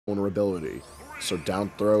vulnerability. So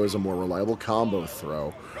down throw is a more reliable combo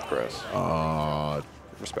throw. Gross.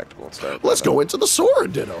 Respectable start. Let's go into the Sora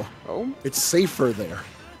Ditto. Oh. It's safer there.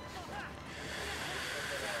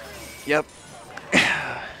 Yep.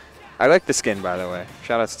 I like the skin, by the way.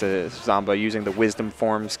 Shoutouts to Zomba using the Wisdom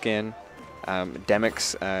Form skin.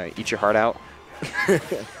 Demix, eat your heart out.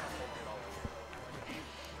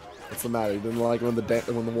 What's the matter? You didn't like when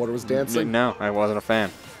the water was dancing? No, I wasn't a fan.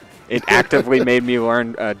 It actively made me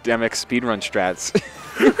learn Demix speedrun strats.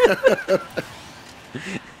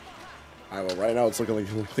 Well, right now it's looking like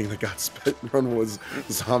the only thing that got spit run was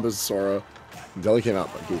Zomba's Sora. Deli came out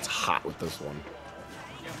the gates hot with this one.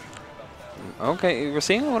 Okay, we're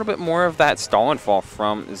seeing a little bit more of that stall and fall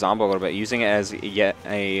from Zomba a little bit, using it as yet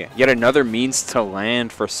another means to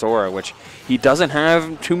land for Sora, which he doesn't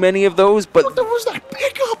have too many of those, but what was that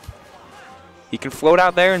pickup? He can float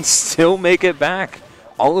out there and still make it back.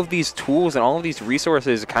 All of these tools and all of these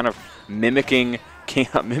resources kind of mimicking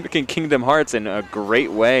Kingdom Hearts in a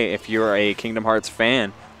great way. If you're a Kingdom Hearts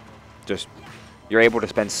fan, just you're able to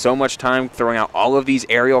spend so much time throwing out all of these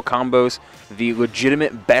aerial combos, the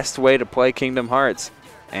legitimate best way to play Kingdom Hearts,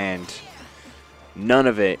 and none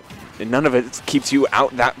of it keeps you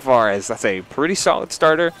out that far, as that's a pretty solid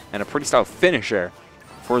starter and a pretty solid finisher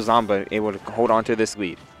for Zomba, able to hold on to this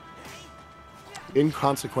lead.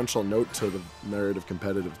 Inconsequential note to the narrative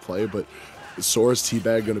competitive play, but Sora's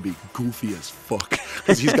teabag going to be goofy as fuck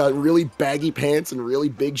because he's got really baggy pants and really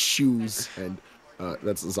big shoes, and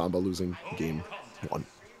that's Zomba losing game 1.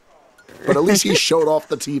 But at least he showed off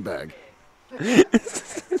the teabag.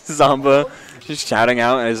 Zomba just shouting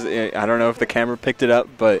out, as I don't know if the camera picked it up,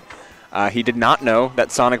 but he did not know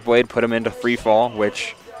that Sonic Blade put him into free fall,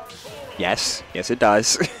 which, yes it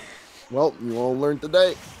does. Well, you all learned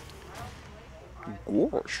today.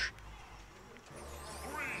 Gosh.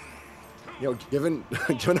 You know, given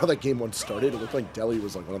how that game 1 started, it looked like Deli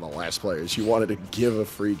was like one of the last players you wanted to give a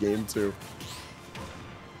free game to.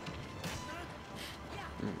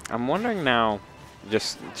 I'm wondering now,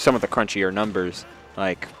 just some of the crunchier numbers,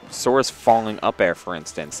 like Sora's falling up air, for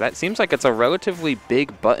instance. That seems like it's a relatively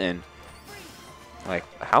big button. Like,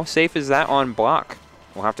 how safe is that on block?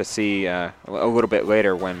 We'll have to see a little bit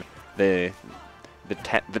later when the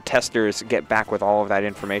testers get back with all of that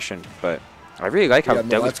information. But I really like how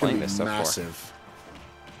Deli's playing this so far.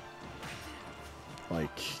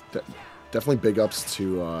 Like, definitely big ups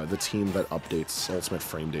to the team that updates Ultimate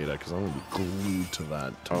Frame data, because I'm going to be glued to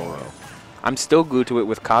that tomorrow. Oh. I'm still glued to it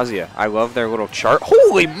with Kazuya. I love their little chart.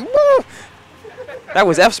 Holy mo! That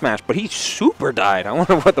was F smash, but he super died. I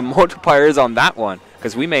wonder what the multiplier is on that one,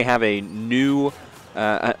 because we may have a new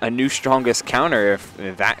strongest counter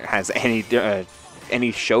if that has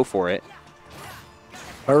any show for it.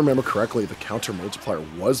 If I remember correctly, the counter multiplier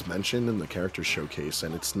was mentioned in the character showcase,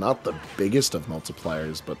 and it's not the biggest of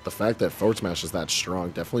multipliers, but the fact that forward smash is that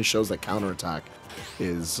strong definitely shows that counterattack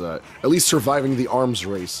is at least surviving the arms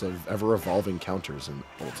race of ever-evolving counters in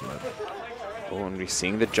Ultimate. Oh, and we're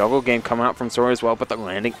seeing the juggle game come out from Sora as well, but the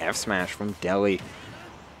landing F smash from Deli.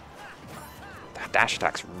 That dash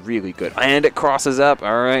attack's really good, and it crosses up.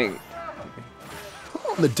 All right.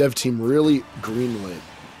 The dev team really greenlit,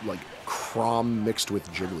 like, Crom mixed with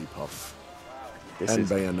Jigglypuff and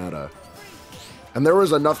Bayonetta. And there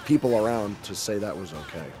was enough people around to say that was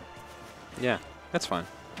okay. Yeah, that's fine.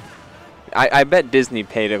 I bet Disney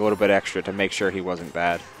paid a little bit extra to make sure he wasn't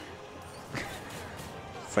bad.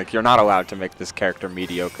 It's like, you're not allowed to make this character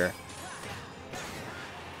mediocre.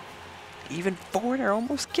 Even forward air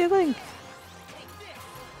almost killing.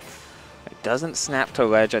 It doesn't snap to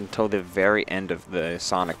ledge until the very end of the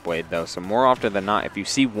Sonic Blade, though. So more often than not, if you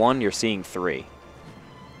see 1, you're seeing 3.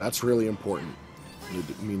 That's really important.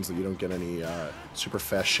 It means that you don't get any super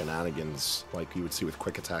fast shenanigans like you would see with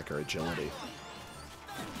quick attack or agility.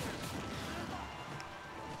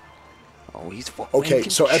 Oh, he's okay,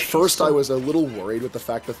 so at first I was a little worried with the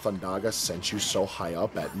fact that Thundaga sent you so high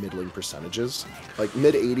up at middling percentages. Like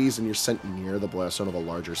mid-80s and you're sent near the blast zone of a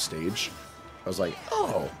larger stage. I was like,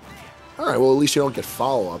 oh, alright, well at least you don't get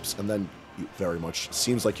follow-ups, and then it very much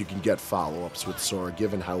seems like you can get follow-ups with Sora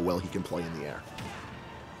given how well he can play in the air.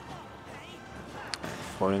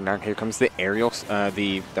 Floating down, here comes the aerial,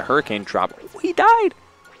 the hurricane drop. Oh, he died!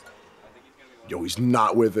 Yo, he's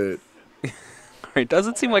not with it. It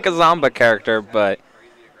doesn't seem like a Zomba character, but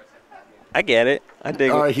I get it. I dig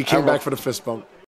it. Alright, he came back for the fist bump.